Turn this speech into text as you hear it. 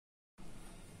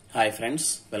Hi friends,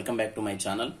 welcome back to my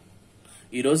channel.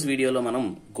 ఈరోజు వీడియోలో మనం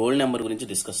గోల్డ్ నెంబర్ గురించి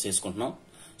డిస్కస్ చేసుకుంటున్నాం.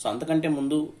 సో అంతకంటే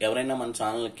ముందు ఎవరైనా మన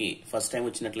ఛానల్కి ఫస్ట్ టైం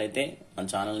వచ్చినట్లయితే మన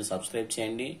ఛానల్ని సబ్స్క్రైబ్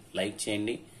చేయండి, లైక్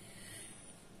చేయండి.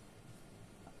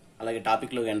 అలాగే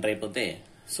టాపిక్లోకి ఎంటర్ అయిపోతే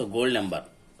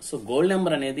గోల్డ్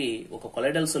నెంబర్ అనేది ఒక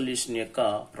కొలైడల్ సొల్యూషన్ యొక్క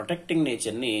ప్రొటెక్టింగ్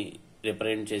నేచర్ని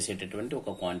రిప్రజెంట్ చేసేటటువంటి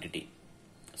ఒక quantity.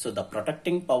 So the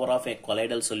protecting power of a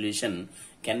colloidal solution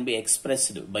can be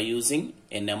expressed by using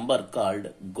a number called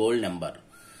gold number.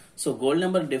 So gold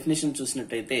number definition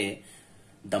చూసినట్లయితే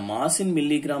the mass in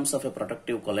milligrams of a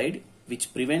protective colloid which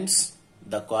prevents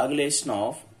the coagulation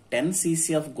of 10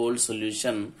 cc of gold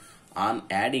solution on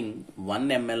adding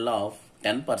 1 ml of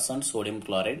 10% sodium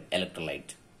chloride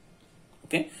electrolyte.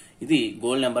 Okay, ఇది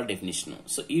gold number definition.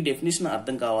 So ఈ definition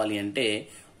అర్థం కావాలి అంటే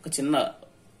ఒక చిన్న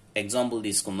example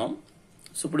తీసుకుందాం.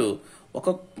 So ఇప్పుడు ఒక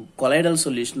కొలైడల్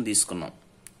సొల్యూషన్ తీసుకున్నాం.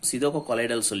 సో ఇది ఒక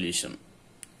కొలైడల్ సొల్యూషన్.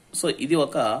 సో ఇది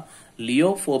ఒక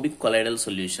లియోఫోబిక్ కొలైడల్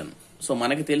సొల్యూషన్. సో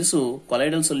మనకి తెలుసు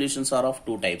colloidal solutions are of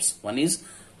two types. One is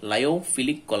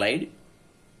lyophilic collide,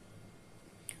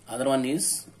 other one is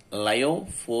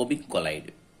lyophobic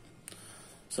collide.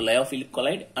 So lyophilic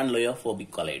collide and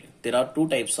lyophobic collide, there are two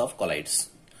types of colloids.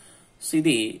 So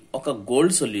ఇది ఒక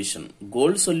gold solution.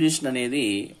 Gold solution అనేది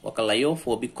ఒక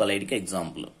lyophobic collide కి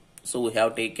example. So we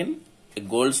have taken a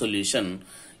gold solution.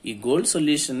 ఈ gold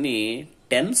solution ని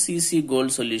 10 cc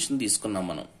gold solution తీసుకున్నాం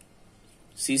మనం.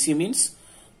 cc means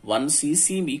 1 cc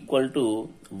equal to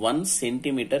 1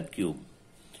 centimetre cube.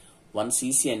 1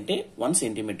 cc అంటే 1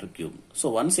 centimetre cube.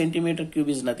 So 1 centimetre cube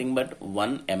is nothing but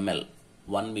 1 ml,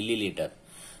 1 millilitre.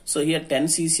 So here 10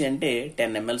 cc అంటే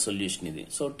 10 ml solution ఇది.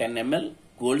 So 10 ml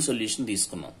gold solution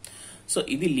తీసుకున్నాం. So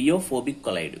ఇది lyophobic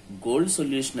collide. Gold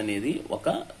solution అనేది ఒక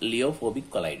lyophobic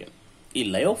collide. ఈ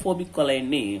lyophobic collide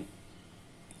ని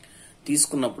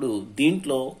తీసుకున్నప్పుడు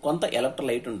దీంట్లో కొంత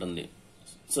ఎలక్ట్రోలైట్ ఉంటుంది.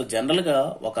 సో జనరల్ గా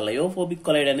ఒక లయోఫోబిక్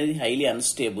కొలైడ్ అనేది హైలీ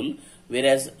అన్స్టేబుల్,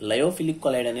 వేరాజ్ లయోఫిలిక్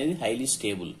కొలైడ్ అనేది హైలీ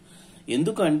స్టేబుల్.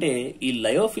 ఎందుకంటే ఈ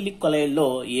లయోఫిలిక్ కొలైడ్ లో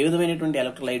ఏ విధమైనటువంటి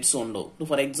ఎలక్ట్రోలైట్స్ ఉండవు.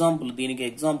 ఫర్ ఎగ్జాంపుల్ దీనికి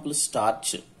ఎగ్జాంపుల్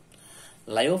స్టార్చ్.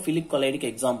 లయోఫిలిక్ కొలైడ్ కి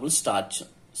example starch.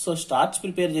 So starch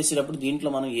prepare చేసేటప్పుడు దీంట్లో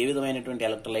మనం ఏ విధమైనటువంటి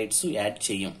ఎలక్ట్రోలైట్స్ యాడ్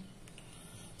చేయం.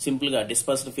 సింపుల్ గా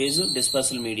dispersed phase,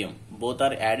 dispersed medium both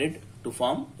are added to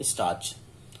form starch.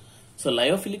 So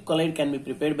lyophilic collide can be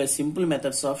prepared by simple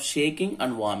methods of shaking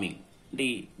and warming. అంటే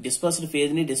dispersed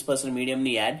phase ని, dispersed medium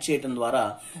ని add చేయడం ద్వారా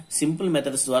simple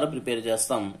methods ద్వారా prepare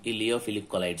చేస్తాం ఈ లియోఫిలిక్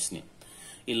colloids ని.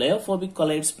 ఈ లయోఫోబిక్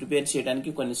కొలైడ్స్ ప్రిపేర్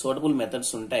చేయడానికి కొన్ని సూటబుల్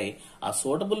మెథడ్స్ ఉంటాయి. ఆ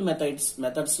సూటబుల్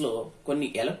మెథడ్స్ లో కొన్ని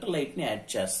ఎలక్ట్రోలైట్ ని యాడ్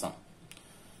చేస్తాం.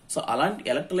 సో అలాంటి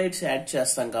ఎలక్ట్రోలైట్స్ యాడ్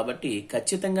చేస్తాం కాబట్టి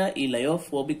ఖచ్చితంగా ఈ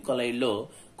లయోఫోబిక్ కొలైడ్ లో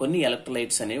కొన్ని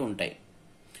ఎలక్ట్రోలైట్స్ అనేవి ఉంటాయి.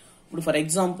 ఇప్పుడు ఫర్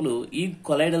ఎగ్జాంపుల్ ఈ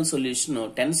colloidal solution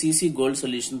 10 cc gold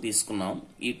solution తీసుకున్నాం.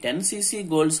 ఈ 10 cc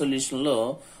గోల్డ్ సొల్యూషన్ లో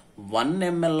 1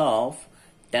 ml ఆఫ్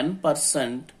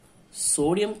 10%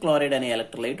 సోడియం క్లోరైడ్ అనే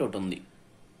ఎలక్ట్రోలైట్ ఒకటి ఉంది.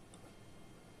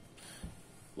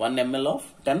 1 ml of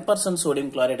 10% sodium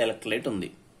chloride electrolyte ఉంది.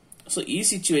 సో ఈ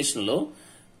సిచ్యువేషన్ లో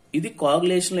ఇది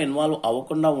కోయాగులేషన్ లో ఇన్వాల్వ్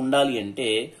అవ్వకుండా ఉండాలి అంటే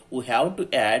we have to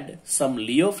add some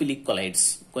లియోఫిలిక్ colloids.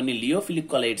 కొన్ని లియోఫిలిక్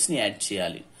కొలైడ్స్ ని యాడ్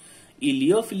చేయాలి. ఈ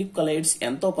లియోఫిలిక్ కొలైడ్స్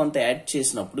ఎంతో కొంత యాడ్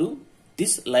చేసినప్పుడు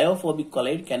this lyophobic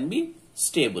collide can be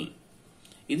stable.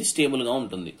 ఇది స్టేబుల్ గా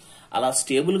ఉంటుంది. అలా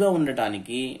స్టేబుల్ గా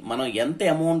ఉండటానికి మనం ఎంత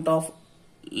అమౌంట్ ఆఫ్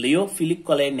లియోఫిలిక్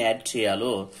కొలైడ్ ని యాడ్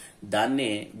చేయాలో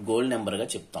దాన్నే గోల్డ్ నెంబర్ గా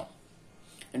చెప్తాం.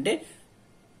 అంటే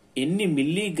ఎన్ని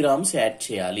మిల్లీగ్రామ్స్ యాడ్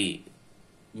చేయాలి.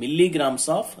 Milligrams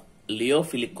of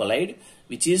lyophilic colloid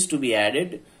which is to be added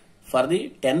for the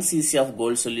 10 cc of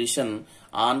gold solution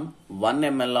on 1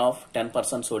 ml of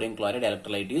 10% sodium chloride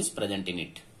electrolyte is present in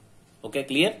it. Okay,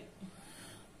 clear?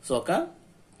 So ఒక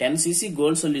 10 cc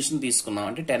gold solution తీసుకున్నాం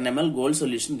అంటే 10 ml gold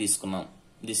solution తీసుకున్నాం.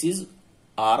 This is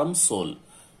ఆరం soul.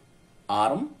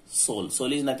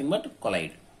 Soul is nothing but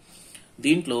colloid.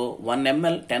 దీంట్లో 1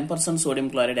 ml 10% sodium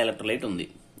chloride electrolyte ఉంది.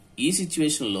 ఈ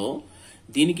situation లో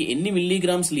దీనికి ఎన్ని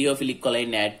మిల్లీగ్రామ్స్ లియోఫిలిక్ కొలైడ్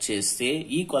ని యాడ్ చేస్తే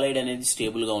ఈ కొలైడ్ అనేది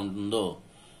స్టేబుల్ గా ఉంటుందో,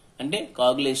 అంటే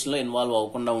కోయాగులేషన్ లో ఇన్వాల్వ్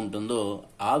అవ్వకుండా ఉంటుందో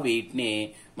ఆ వెయిట్ ని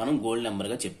మనం గోల్డ్ నెంబర్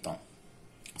గా చెప్తాం.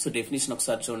 సో డెఫినేషన్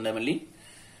ఒకసారి చూడండి మళ్ళీ.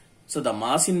 So the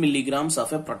mass in milligrams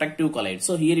of a protective collide.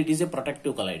 So here it is a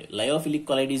protective collide. Lyophilic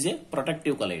collide is a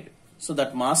protective collide. So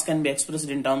that mass can be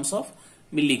expressed in terms of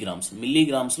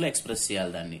milligrams లో express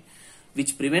చేయాలి దాన్ని.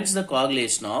 Which prevents the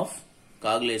coagulation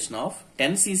of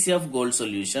 10 cc of gold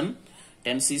solution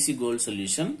 10 cc gold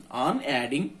solution on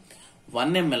adding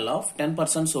 1 ml of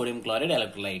 10% sodium chloride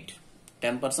electrolyte.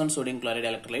 10% sodium chloride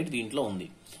electrolyte దీంట్లో ఉంది.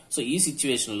 So ఈ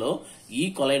situation లో ఈ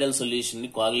colloidal solution ని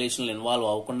coagulation లో ఇన్వాల్వ్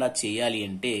అవ్వకుండా చేయాలి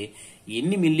అంటే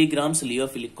ఎన్ని మిల్లీగ్రామ్స్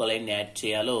లియోఫిలిక్ కొలైడ్ ని యాడ్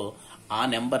చేయాలో ఆ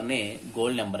నెంబర్నే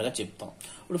గోల్డ్ నెంబర్గా చెప్తాం.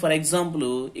 ఇప్పుడు ఫర్ ఎగ్జాంపుల్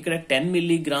ఇక్కడ 10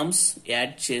 మిల్లీగ్రామ్స్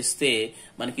యాడ్ చేస్తే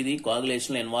మనకి ఇది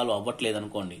కోయాగులేషన్లో ఇన్వాల్వ్ అవ్వట్లేదు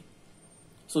అనుకోండి.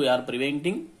 So we are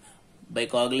preventing by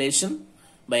coagulation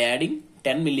by adding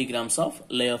 10 milligrams of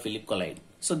lyophilic collide.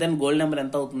 So then gold number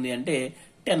ఎంత అవుతుంది అంటే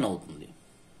 10 అవుతుంది.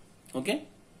 ఓకే,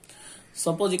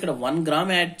 సపోజ్ ఇక్కడ 1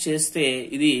 గ్రామ్ యాడ్ చేస్తే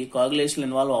ఇది కోయాగులేషన్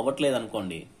ఇన్వాల్వ్ అవ్వట్లేదు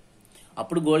అనుకోండి,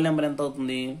 అప్పుడు గోల్డ్ నెంబర్ ఎంత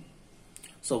అవుతుంది?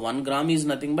 So 1 gram is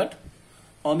nothing but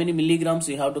how many milligrams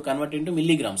you have to convert into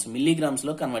milligrams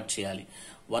లో కన్వర్ట్ చేయాలి.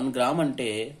 1 గ్రామ్ అంటే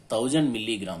 1000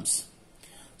 మిల్లీగ్రామ్స్.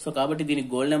 సో కాబట్టి దీనికి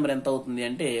గోల్డ్ నెంబర్ ఎంత అవుతుంది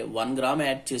అంటే 1 గ్రామ్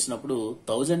యాడ్ చేసినప్పుడు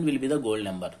 1000 will be the gold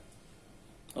number.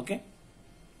 Okay,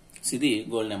 ఇది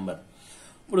గోల్డ్ నెంబర్.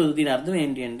 ఇప్పుడు దీని అర్థం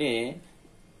ఏంటి అంటే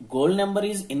gold number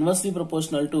is inversely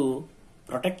proportional to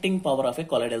protecting power of A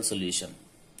colloidal solution.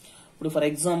 ఇప్పుడు for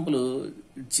example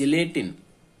జిలేటిన్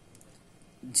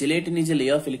is a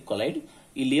లియోఫిలిక్ collide.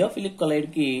 ఈ లియోఫిలిక్ కొలైడ్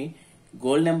కి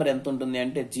గోల్డ్ నెంబర్ ఎంత ఉంటుంది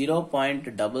అంటే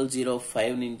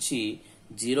 0.005 నుంచి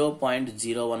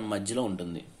 0.01 మధ్యలో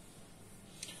ఉంటుంది.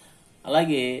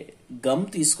 అలాగే గమ్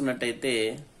తీసుకున్నట్టయితే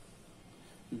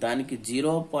దానికి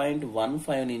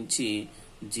 0.15 నుంచి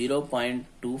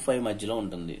 0.25 మధ్యలో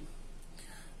ఉంటుంది.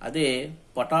 అదే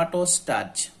పొటాటో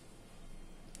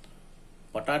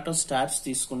స్టార్చ్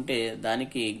తీసుకుంటే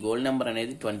దానికి గోల్డ్ నెంబర్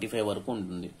అనేది 25 వరకు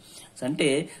ఉంటుంది. అంటే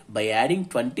by adding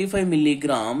 25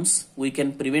 milligrams we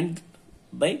can prevent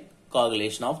by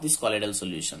coagulation of this colloidal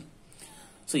solution.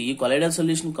 So ఈ కొలైడల్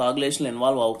సొల్యూషన్ కోయాగులేషన్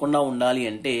ఇన్వాల్వ్ అవ్వకుండా ఉండాలి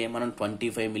అంటే మనం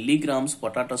 25 milligrams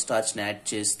పొటాటో స్టార్చ్ ని యాడ్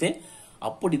చేస్తే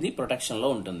అప్పుడు ఇది ప్రొటెక్షన్ లో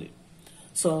ఉంటుంది.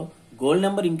 So gold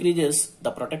number increases, the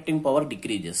protecting power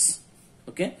decreases.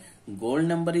 Okay, gold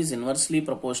number is inversely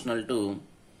proportional to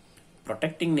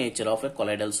protecting nature of a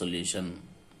colloidal solution.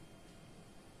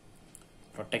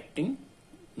 Protecting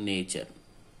nature.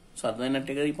 So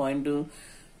అర్థమైనట్టుగా ఈ పాయింట్.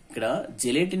 ఇక్కడ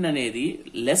జిలేటిన్ అనేది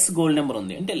లెస్ గోల్డ్ నెంబర్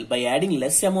ఉంది అంటే by adding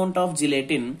less amount of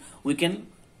జిలేటిన్ we can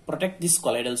protect this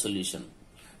colloidal solution.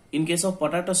 In case of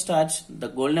potato starch, the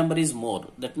gold number is more.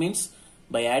 That means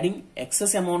by adding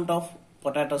excess amount of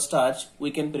potato starch, we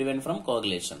can prevent from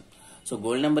coagulation. So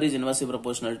gold number is inversely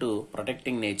proportional to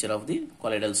protecting nature of the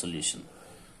colloidal solution.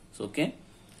 So okay,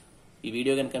 ఈ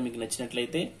video కనుక మీకు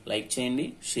నచ్చినట్లయితే like చేయండి,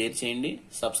 share చేయండి,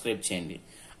 subscribe చేయండి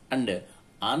and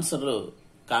answer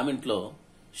comment లో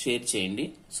share చేయండి.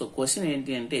 So question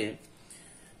ఏంటి అంటే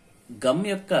గమ్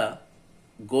యొక్క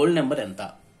గోల్డ్ నెంబర్ ఎంత?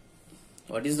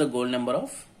 What is the gold number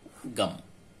of gum?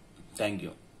 Thank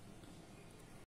you.